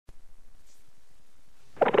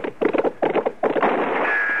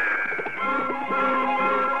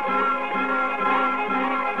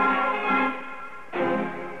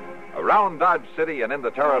Around Dodge City and in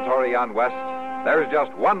the territory on West, there's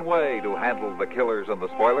just one way to handle the killers and the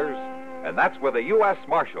spoilers, and that's with a U.S.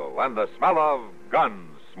 Marshal and the smell of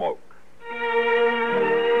Gunsmoke.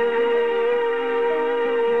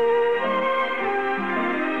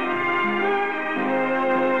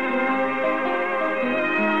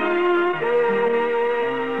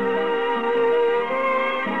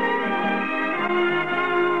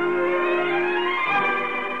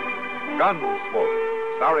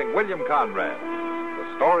 Gunsmoke, starring William Conrad.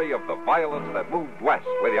 The story of the violence that moved west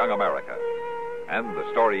with young America. And the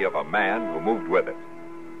story of a man who moved with it.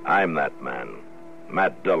 I'm that man.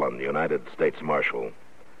 Matt Dillon, United States Marshal.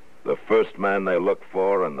 The first man they look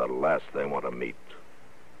for and the last they want to meet.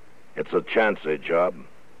 It's a chancy job,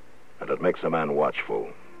 and it makes a man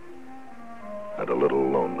watchful. And a little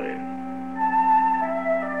lonely.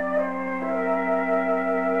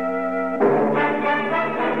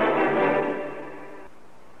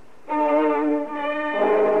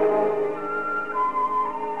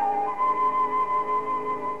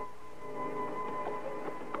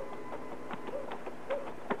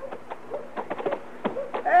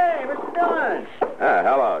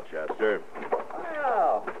 Hello, Chester.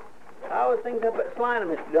 Well, how are things up at Salina,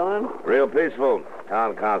 Mr. Dillon? Real peaceful.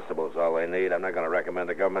 Town constable's all they need. I'm not going to recommend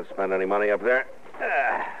the government spend any money up there.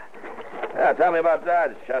 Tell me about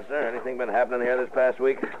Dodge, Chester. Anything been happening here this past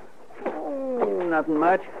week? Oh, nothing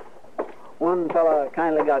much. One fella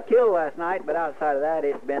kindly got killed last night, but outside of that,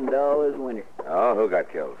 it's been dull as winter. Oh, who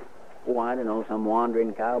got killed? Oh, I don't know, some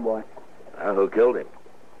wandering cowboy. Who killed him?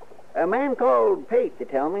 A man called Pate, they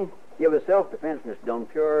tell me. It was self-defense, Mr. Dillon,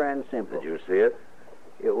 pure and simple. Did you see it?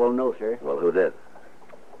 Well, no, sir. Well, who did?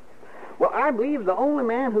 Well, I believe the only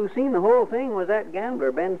man who's seen the whole thing was that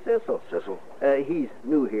gambler, Ben Sissel. Sissel? He's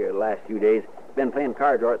new here the last few days. Been playing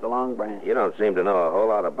cards out at the Long Branch. You don't seem to know a whole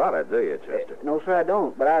lot about it, do you, Chester? No, sir, I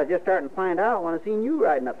don't. But I was just starting to find out when I seen you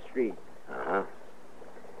riding up the street. Uh-huh.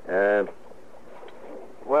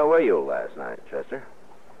 Where were you last night, Chester?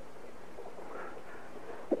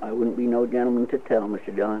 I wouldn't be no gentleman to tell,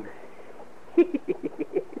 Mr. Dillon.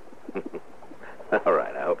 All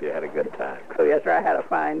right, I hope you had a good time. Oh, yes, sir, I had a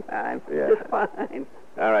fine time. Yeah. Just fine.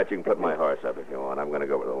 All right, you can put my horse up if you want. I'm going to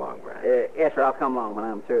go over the Long Branch. Yes, sir, I'll come along when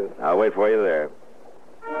I'm through. I'll wait for you there.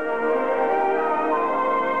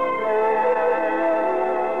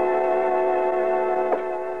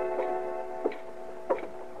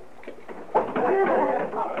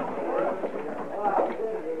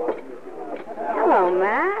 Hello,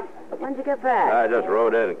 Matt. When'd you get back? I just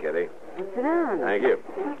rode in, Kitty. Sit down. Thank you.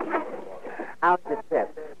 How's the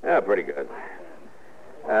trip? Yeah, pretty good.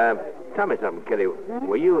 Tell me something, Kitty.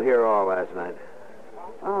 Were you here all last night?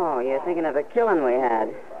 Oh, you're thinking of the killing we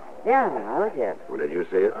had. Yeah, I was here. Well, did you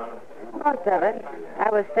see it? Most of it. I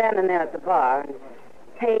was standing there at the bar, and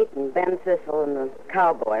Pate and Ben Sissel and the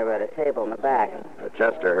cowboy were at a table in the back.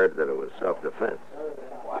 Chester heard that it was self-defense.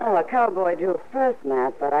 Oh, the cowboy drew first,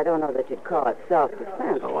 Matt, but I don't know that you'd call it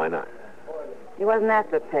self-defense. Oh, why not? He wasn't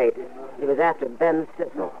after Pate. He was after Ben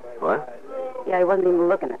Sissel. What? Yeah, he wasn't even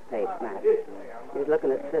looking at Pate, Matt. He was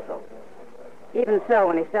looking at Sissel. Even so,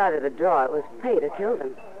 when he started to draw, it was Pate who killed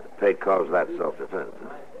him. Pate calls that self-defense.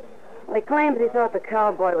 Well, he claims he thought the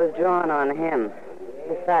cowboy was drawing on him.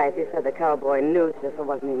 Besides, he said the cowboy knew Sissel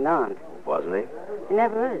wasn't even armed. Wasn't he? He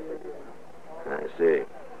never is. I see.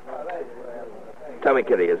 Tell me,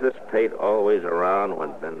 Kitty, is this Pate always around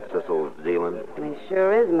when Ben Sissel's dealing? He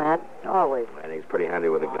sure is, Matt. Always. And he's pretty handy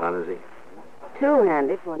with a gun, is he? Too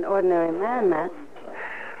handy for an ordinary man, Matt.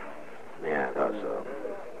 Yeah, I thought so.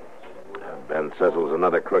 Ben Sissel's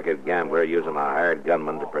another crooked gambler using a hired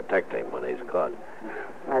gunman to protect him when he's caught.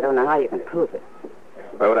 I don't know how you can prove it.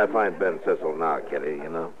 Where would I find Ben Sissel now, Kitty, you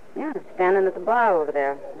know? Yeah, standing at the bar over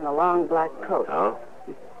there in a long black coat. Oh?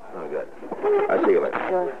 Oh, good. I'll see you later.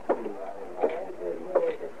 Sure.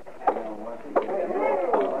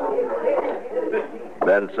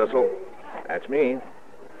 Ben Sissel? That's me.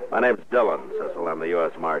 My name's Dillon, Sissel. I'm the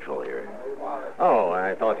U.S. Marshal here. Oh,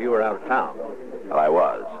 I thought you were out of town. Well, I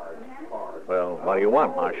was. Well, what do you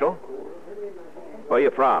want, Marshal? Where you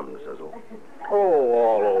from, Sissel? Oh,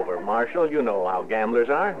 all over, Marshal. You know how gamblers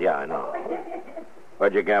are. Yeah, I know.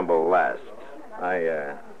 Where'd you gamble last?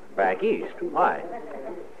 Back east. Why?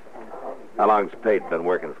 How long's Pate been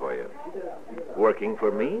working for you? Working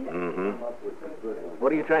for me? Mm-hmm.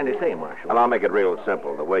 What are you trying to say, Marshal? Well, I'll make it real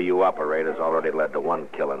simple. The way you operate has already led to one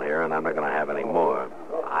killing here, and I'm not going to have any more.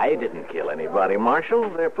 I didn't kill anybody, Marshal.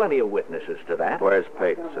 There are plenty of witnesses to that. Where's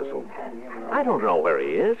Pate, Sissel? I don't know where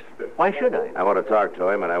he is. Why should I? I want to talk to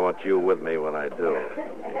him, and I want you with me when I do.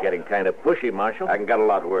 You're getting kind of pushy, Marshal. I can get a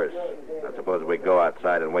lot worse. Now I suppose we go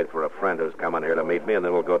outside and wait for a friend who's coming here to meet me, and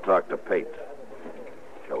then we'll go talk to Pate.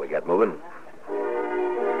 Shall we get moving?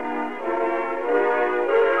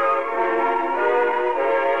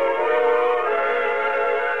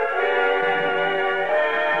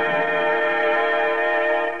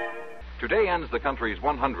 Today ends the country's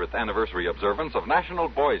 100th anniversary observance of National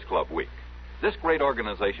Boys Club Week. This great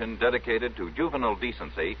organization, dedicated to juvenile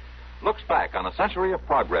decency, looks back on a century of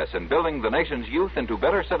progress in building the nation's youth into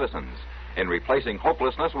better citizens, in replacing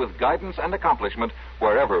hopelessness with guidance and accomplishment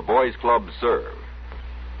wherever boys' clubs serve.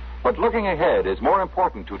 But looking ahead is more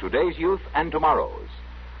important to today's youth and tomorrow's.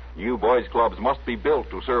 New boys' clubs must be built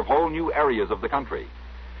to serve whole new areas of the country.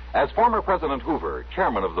 As former President Hoover,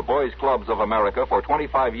 chairman of the Boys Clubs of America for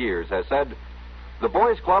 25 years, has said, the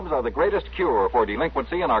boys' clubs are the greatest cure for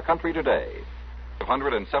delinquency in our country today.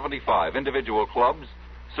 175 individual clubs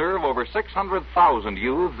serve over 600,000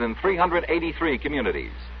 youths in 383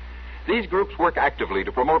 communities. These groups work actively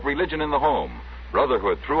to promote religion in the home,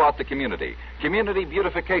 brotherhood throughout the community, community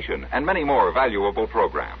beautification, and many more valuable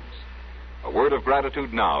programs. A word of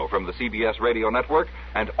gratitude now from the CBS Radio Network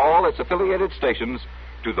and all its affiliated stations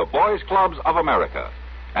to the Boys Clubs of America,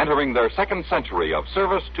 entering their second century of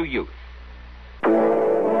service to youth.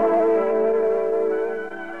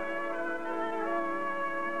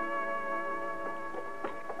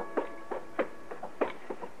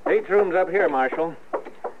 Pate's room's up here, Marshal.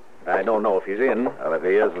 I don't know if he's in. Well, if he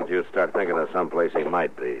isn't, you start thinking of someplace he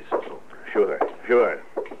might be, Cecil. Sure.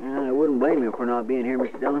 I wouldn't blame you for not being here,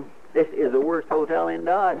 Mr. Dillon. This is the worst hotel in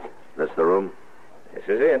Dodge. This the room? This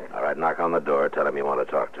is it. All right, knock on the door. Tell him you want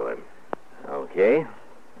to talk to him. Okay.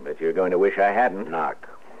 But you're going to wish I hadn't. Knock.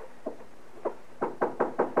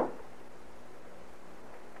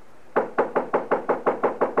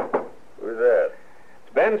 Who's that?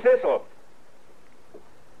 It's Ben Sissel.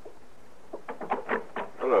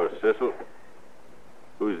 Hello, Cecil.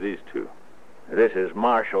 Who's these two? This is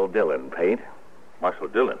Marshal Dillon, Pate. Marshal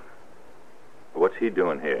Dillon. What's he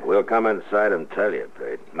doing here? We'll come inside and tell you,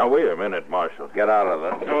 Pete. Now, wait a minute, Marshal. Get out of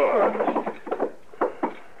the door.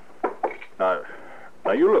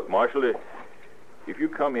 Now, you look, Marshal. If you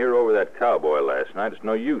come here over that cowboy last night, it's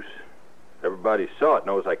no use. Everybody saw it,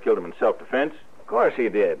 knows I killed him in self-defense. Of course he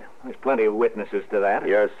did. There's plenty of witnesses to that.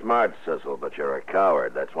 You're smart, Cecil, but you're a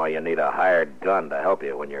coward. That's why you need a hired gun to help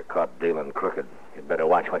you when you're caught dealing crooked. You'd better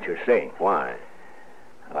watch what you're saying. Why?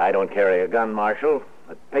 Well, I don't carry a gun, Marshal,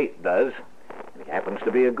 but Pate does. He happens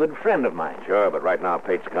to be a good friend of mine. Sure, but right now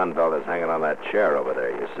Pate's gun belt is hanging on that chair over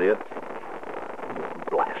there. You see it?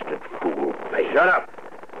 Blasted fool, Pate. Shut up!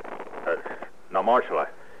 Now, Marshal,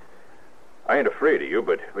 I ain't afraid of you,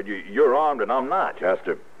 but you're armed and I'm not.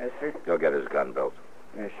 Chester. Yes, sir. Go get his gun belt.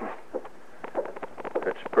 Yes, sir.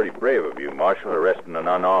 That's pretty brave of you, Marshal, arresting an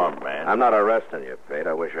unarmed man. I'm not arresting you, Pate.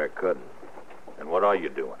 I wish I could. And what are you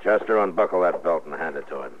doing? Chester, unbuckle that belt and hand it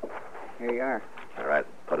to him. Here you are. All right,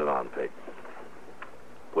 put it on, Pete.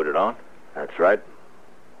 Put it on? That's right.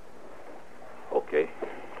 Okay.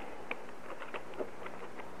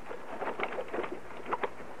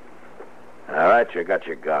 All right, you got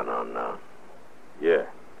your gun on now. Yeah.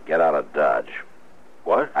 Get out of Dodge.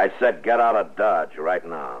 What? I said get out of Dodge right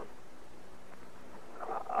now.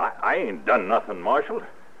 I ain't done nothing, Marshal.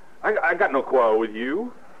 I got no quarrel with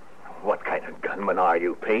you. What kind of gunman are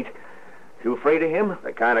you, Pate? You afraid of him?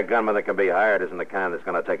 The kind of gunman that can be hired isn't the kind that's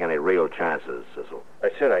going to take any real chances, Cecil. I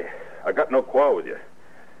said I got no quarrel with you.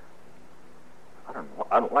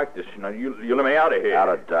 I don't like this. You let me out of here. Out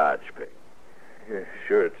of Dodge, Pete. Yeah,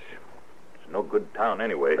 sure. It's no good town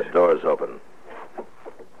anyway. The door's open.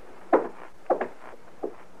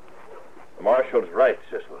 The Marshal's right,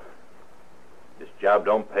 Cecil. This job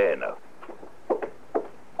don't pay enough.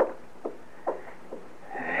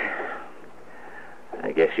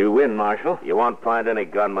 I guess you win, Marshal. You won't find any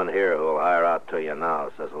gunman here who'll hire out to you now,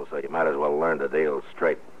 Cecil, so you might as well learn to deal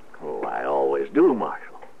straight. Oh, I always do,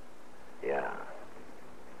 Marshal. Yeah.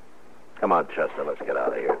 Come on, Chester, let's get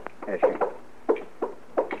out of here. Yes, sir.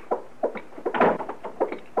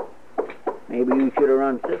 Maybe you should have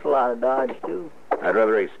run Sissel out of Dodge, too. I'd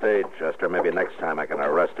rather he stayed, Chester. Maybe next time I can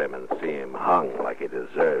arrest him and see him hung like he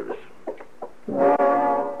deserves.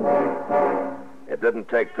 It didn't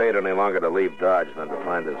take Pate any longer to leave Dodge than to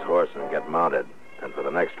find his horse and get mounted. And for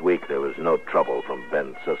the next week, there was no trouble from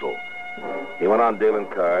Ben Sissel. He went on dealing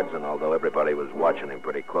cards, and although everybody was watching him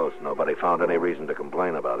pretty close, nobody found any reason to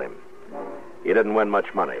complain about him. He didn't win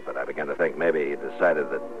much money, but I began to think maybe he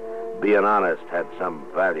decided that being honest had some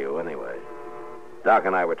value anyway. Doc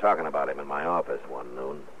and I were talking about him in my office one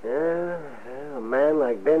noon. Yeah, a man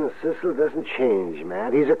like Ben Sissel doesn't change,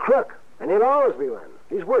 Matt. He's a crook, and he'll always be one.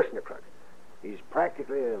 He's worse than a crook. He's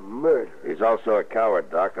practically a murderer. He's also a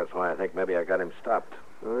coward, Doc. That's why I think maybe I got him stopped.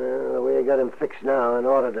 Well, the way you got him fixed now, in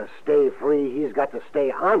order to stay free, he's got to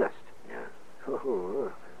stay honest. Yeah.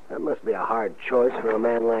 Oh, that must be a hard choice for a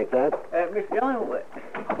man like that. Mr. Dillon,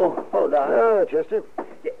 hold on. Oh, Chester.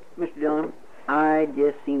 Yeah, Mr. Dillon, I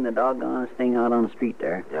just seen the doggonest thing out on the street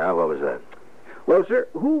there. Yeah, what was that? Well, sir,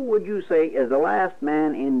 who would you say is the last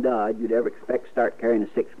man in Dodge you'd ever expect to start carrying a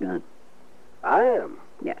 6-gun? I am.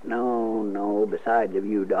 Yeah, no, besides of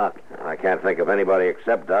you, Doc. I can't think of anybody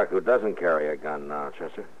except Doc who doesn't carry a gun now,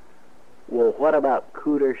 Chester. Well, what about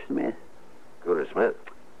Cooter Smith? Cooter Smith?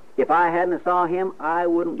 If I hadn't saw him, I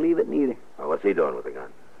wouldn't believe it neither. Well, what's he doing with the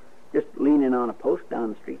gun? Just leaning on a post down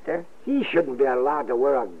the street there. He shouldn't be allowed to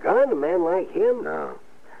wear a gun, a man like him. No.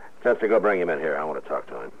 Chester, go bring him in here. I want to talk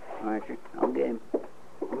to him. All right, sir. I'll get him.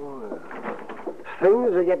 Oh,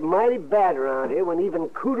 things will get mighty bad around here when even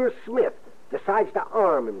Cooter Smith decides to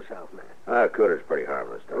arm himself, man. Cooter's pretty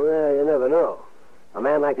harmless, Doc. Well, you never know. A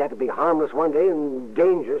man like that to be harmless one day and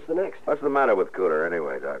dangerous the next. What's the matter with Cooter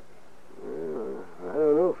anyway, Doc? I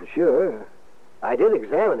don't know for sure. I did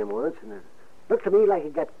examine him once, and it looked to me like he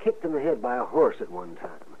got kicked in the head by a horse at one time.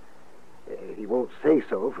 He won't say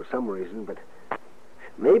so for some reason, but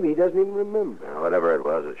maybe he doesn't even remember. Well, whatever it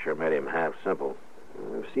was, it sure made him half simple.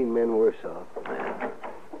 I've seen men worse off.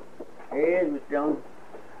 Here he is, Mr. Dillon.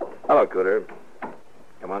 Hello, Cooter.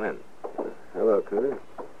 Come on in. Hello, Cooter.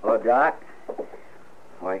 Oh, Doc.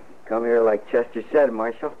 Why, come here like Chester said,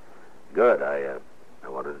 Marshal. Good. I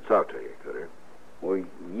wanted to talk to you, Cooter. Well,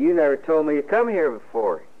 you never told me to come here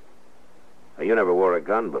before. You never wore a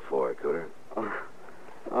gun before, Cooter.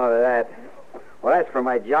 Oh, that. Well, that's for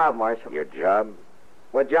my job, Marshal. Your job?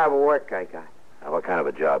 What job of work I got? What kind of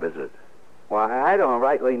a job is it? Well, I don't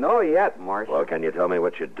rightly know yet, Marshal. Well, can you tell me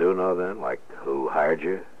what you do know then? Like who hired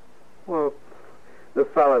you? Well, the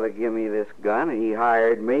fellow that gave me this gun, he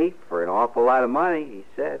hired me for an awful lot of money, he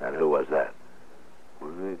said. And who was that?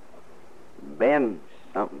 Well, Ben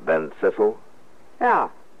something. Ben Sissel? Yeah,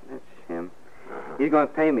 that's him. He's going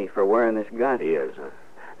to pay me for wearing this gun. He is, huh?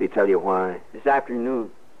 Did he tell you why? This afternoon.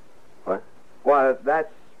 What? Well,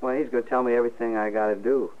 that's when he's going to tell me everything I got to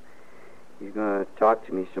do. He's going to talk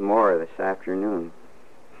to me some more this afternoon.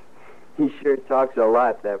 He sure talks a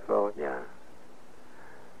lot, that fellow. Yeah.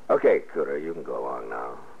 Okay, Cooter, you can go along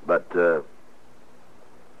now. But,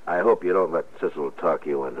 I hope you don't let Sissel talk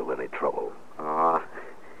you into any trouble.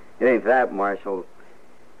 It ain't that, Marshal.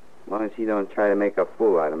 As long as he don't try to make a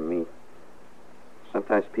fool out of me.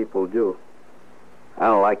 Sometimes people do. I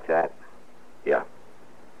don't like that. Yeah.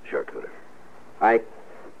 Sure, Cooter. I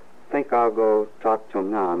think I'll go talk to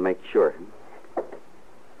him now and make sure.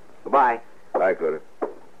 Goodbye. Bye, Cooter.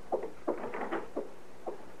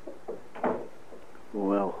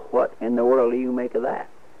 Well, what in the world do you make of that?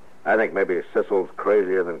 I think maybe Sissel's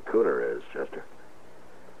crazier than Cooter is, Chester.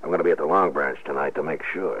 I'm going to be at the Long Branch tonight to make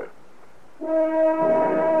sure.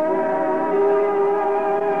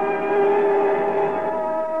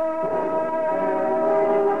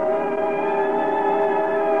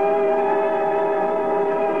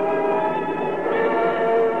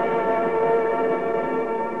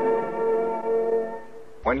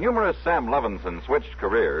 When humorist Sam Levinson switched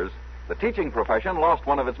careers, the teaching profession lost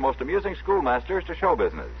one of its most amusing schoolmasters to show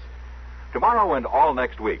business. Tomorrow and all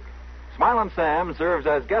next week, Smilin' Sam serves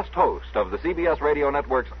as guest host of the CBS Radio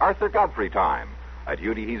Network's Arthur Godfrey Time, a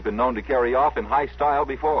duty he's been known to carry off in high style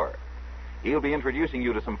before. He'll be introducing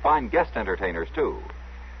you to some fine guest entertainers, too.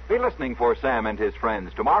 Be listening for Sam and his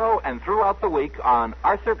friends tomorrow and throughout the week on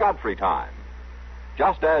Arthur Godfrey Time.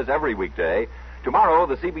 Just as every weekday, tomorrow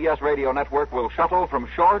the CBS Radio Network will shuttle from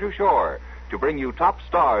shore to shore to bring you top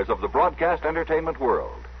stars of the broadcast entertainment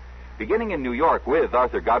world. Beginning in New York with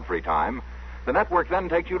Arthur Godfrey Time, the network then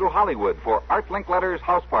takes you to Hollywood for Art Linkletter's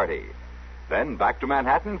House Party. Then back to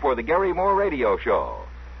Manhattan for the Gary Moore Radio Show.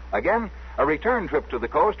 Again, a return trip to the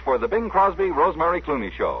coast for the Bing Crosby-Rosemary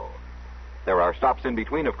Clooney Show. There are stops in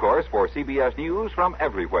between, of course, for CBS News from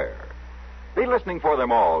everywhere. Be listening for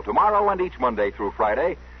them all tomorrow and each Monday through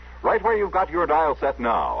Friday, right where you've got your dial set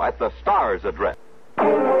now at the Star's address.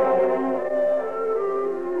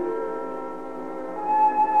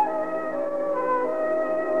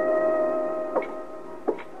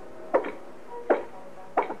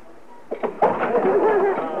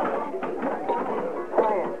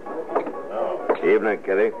 Evening,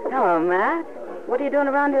 Kitty. Hello, Matt. What are you doing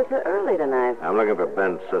around here so early tonight? I'm looking for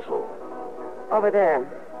Ben Sissel. Over there.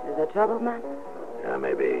 Is there trouble, Matt? Yeah,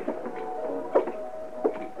 maybe.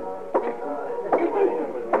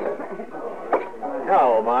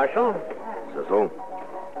 Hello, Marshal. Sissel?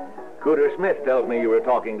 Cooter Smith tells me you were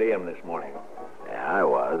talking to him this morning. Yeah, I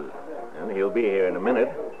was. And He'll be here in a minute.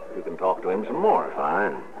 You can talk to him some more.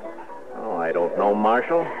 Fine. Oh, I don't know,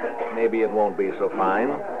 Marshal. Maybe it won't be so fine.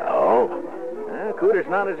 Oh? Cooter's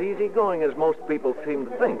not as easygoing as most people seem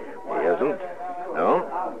to think. He isn't?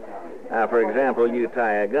 No? For example, you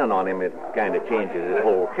tie a gun on him, it kind of changes his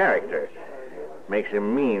whole character. Makes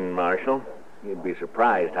him mean, Marshal. You'd be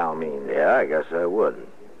surprised how mean. Yeah, I guess I would.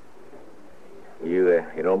 You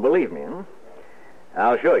don't believe me, huh?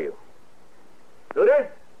 I'll show you. Cooter?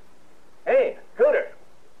 Hey, Cooter!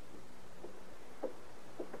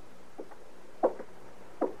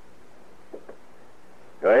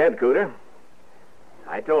 Go ahead, Cooter.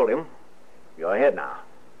 I told him. Go ahead now.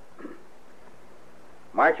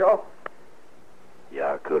 Marshal,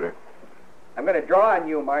 Yeah, Cooter? I'm going to draw on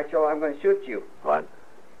you, Marshal. I'm going to shoot you. What?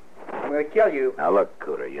 I'm going to kill you. Now, look,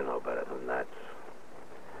 Cooter, you know better than that.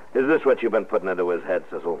 Is this what you've been putting into his head,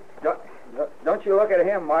 Cecil? Don't you look at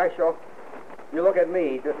him, Marshal. You look at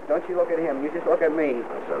me. Don't you look at him. You just look at me.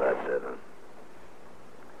 So that's it, huh?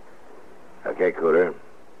 Okay, Cooter.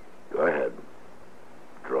 Go ahead.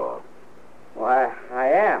 Draw. Well, I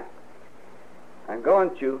am. I'm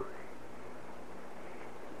going to.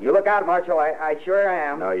 You look out, Marshal. I sure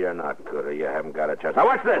am. No, you're not, Cooter. You haven't got a chance. Now,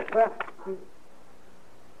 watch this! Well,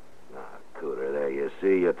 Cooter, there you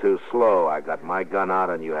see. You're too slow. I got my gun out,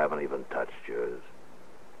 and you haven't even touched yours.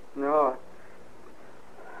 no.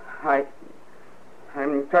 I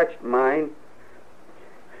haven't touched mine.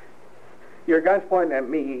 Your gun's pointing at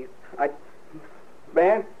me.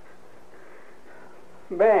 Ben?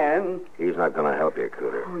 He's not going to help you,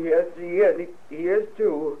 Cooter. Oh, yes, he is. He is,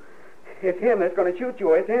 too. It's him that's going to shoot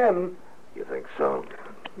you. It's him. You think so?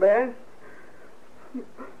 Ben?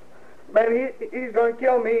 Ben, he's going to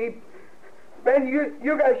kill me. Ben,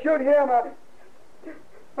 you got to shoot him.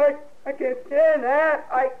 I can't stand that.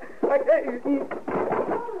 I can't.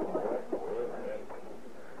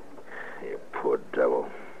 You poor devil.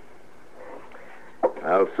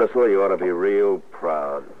 Well, Cecil, you ought to be real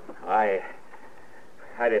proud. I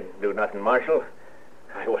didn't do nothing, Marshal.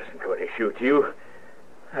 I wasn't going to shoot you.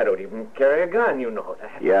 I don't even carry a gun, you know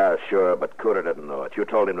that. Yeah, sure, but Cooter didn't know it. You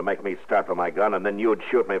told him to make me start for my gun, and then you'd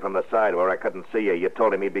shoot me from the side where I couldn't see you. You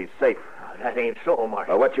told him he'd be safe. That ain't so,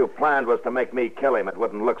 Marshal. Well, what you planned was to make me kill him. It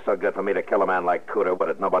wouldn't look so good for me to kill a man like Cooter, would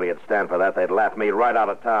it? Nobody would stand for that. They'd laugh me right out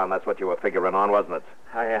of town. That's what you were figuring on, wasn't it?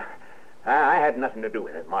 I had nothing to do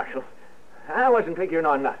with it, Marshal. I wasn't figuring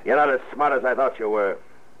on nothing. You're not as smart as I thought you were.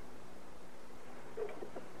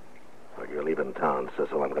 Well, you're leaving town,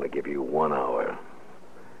 Cecil. I'm going to give you 1 hour.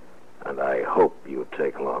 And I hope you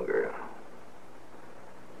take longer.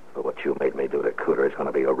 For what you made me do to Cooter is going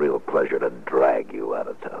to be a real pleasure to drag you out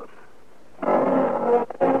of town.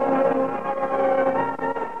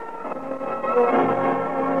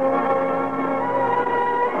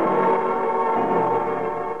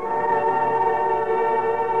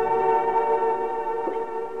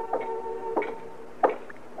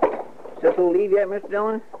 Cecil leave yet, Mr.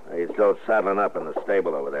 Dillon? He's still saddling up in the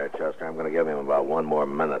stable over there, Chester. I'm going to give him about 1 more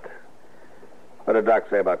minute. What did Doc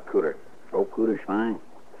say about Cooter? Oh, Cooter's fine.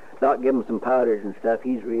 Doc gave him some powders and stuff.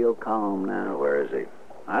 He's real calm now. Where is he?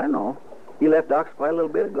 I don't know. He left Doc's quite a little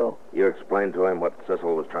bit ago. You explained to him what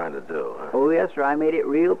Cecil was trying to do, huh? Oh, yes, sir. I made it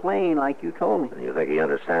real plain, like you told me. And you think he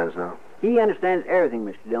understands now? He understands everything,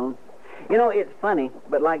 Mr. Dillon. You know, it's funny,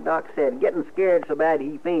 but like Doc said, getting scared so bad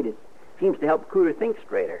he fainted seems to help Cooter think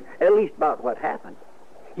straighter, at least about what happened.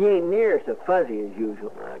 He ain't near so fuzzy as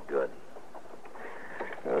usual. Good.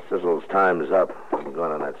 Cecil's time's up. I'm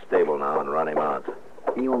going in that stable now and run him out.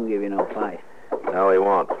 He won't give you no fight. No, he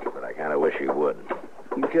won't, but I kind of wish he would.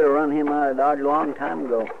 You should have run him out of Dodge a long time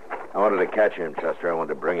ago. I wanted to catch him, Chester. I wanted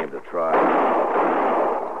to bring him to trial.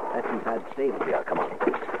 That's inside the stable. Yeah, come on.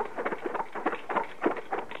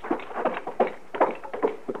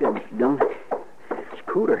 Look there, Mr. Dillon. It's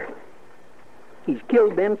Cooter. He's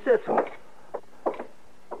killed Ben Cecil.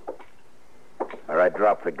 All right,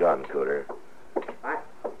 drop the gun, Cooter.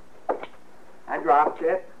 I dropped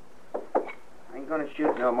it. I ain't going to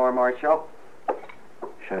shoot no more, Marshal.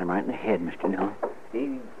 Shot him right in the head, Mr. Dillon.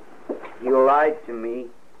 He lied to me.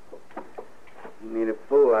 He made a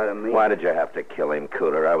fool out of me. Why did you have to kill him,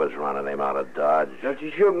 Cooter? I was running him out of Dodge. Don't you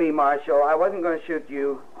shoot me, Marshal. I wasn't going to shoot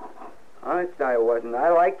you. Honest, I wasn't. I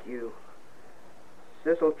like you.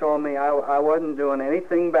 Cecil told me I wasn't doing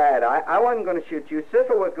anything bad. I wasn't going to shoot you.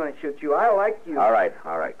 Cecil was going to shoot you. I liked you. All right,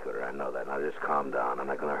 Cooter. I know that. Now just calm down. I'm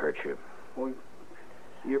not going to hurt you. Well,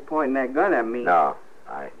 you're pointing that gun at me. No.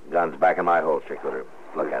 Gun's back in my holster, Cooter.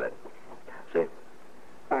 Look at it. See?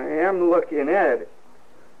 I am looking at it.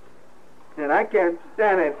 And I can't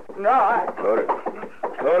stand it. No, Cooter!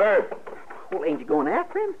 Well, ain't you going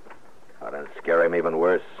after him? Oh, don't scare him even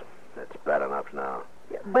worse. That's bad enough now.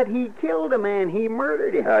 But he killed a man. He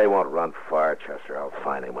murdered him. He won't run far, Chester. I'll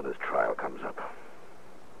find him when his trial comes up.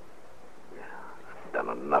 I've done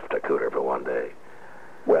enough to Cooter for one day.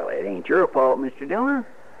 Well, it ain't your fault, Mr. Dillon.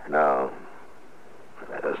 No.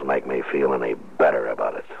 That doesn't make me feel any better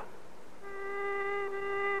about it.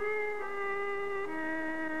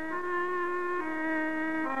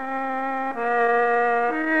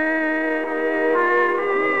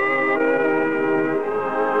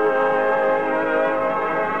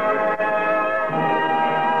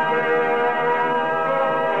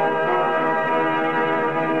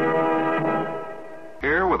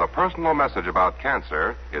 Personal message about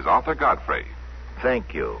cancer is Arthur Godfrey.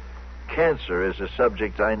 Thank you. Cancer is a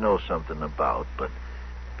subject I know something about, but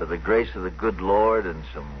for the grace of the good Lord and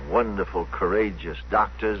some wonderful, courageous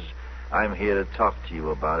doctors, I'm here to talk to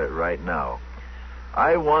you about it right now.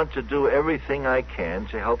 I want to do everything I can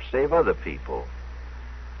to help save other people.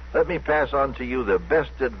 Let me pass on to you the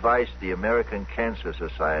best advice the American Cancer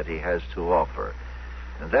Society has to offer,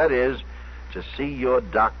 and that is to see your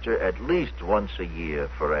doctor at least once a year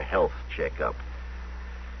for a health checkup.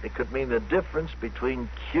 It could mean the difference between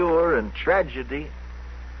cure and tragedy,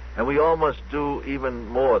 and we all must do even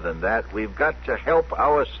more than that. We've got to help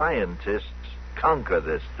our scientists conquer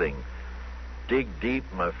this thing. Dig deep,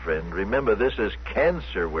 my friend. Remember, this is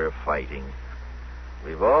cancer we're fighting.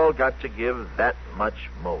 We've all got to give that much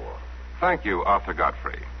more. Thank you, Arthur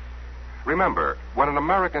Godfrey. Remember, when an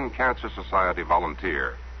American Cancer Society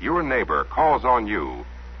volunteer, your neighbor, calls on you,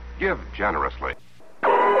 give generously.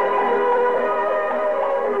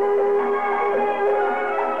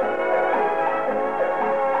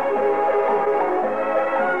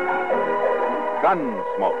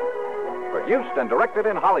 Gunsmoke. Produced and directed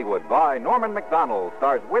in Hollywood by Norman Macdonald,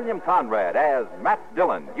 stars William Conrad as Matt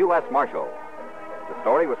Dillon, U.S. Marshal. The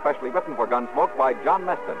story was specially written for Gunsmoke by John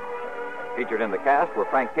Meston. Featured in the cast were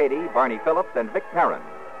Frank Cady, Barney Phillips, and Vic Perrin.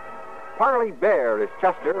 Parley Bear is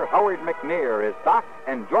Chester, Howard McNear is Doc,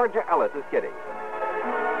 and Georgia Ellis is Kitty.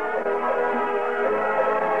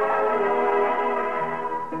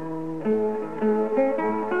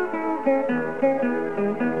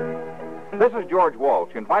 This is George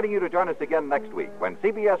Walsh inviting you to join us again next week when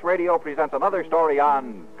CBS Radio presents another story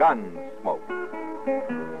on Gunsmoke.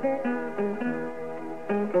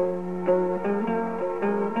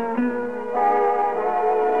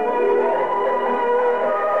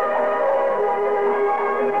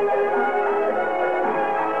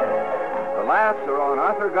 Are on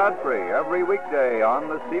Arthur Godfrey every weekday on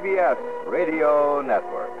the CBS Radio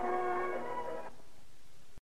Network.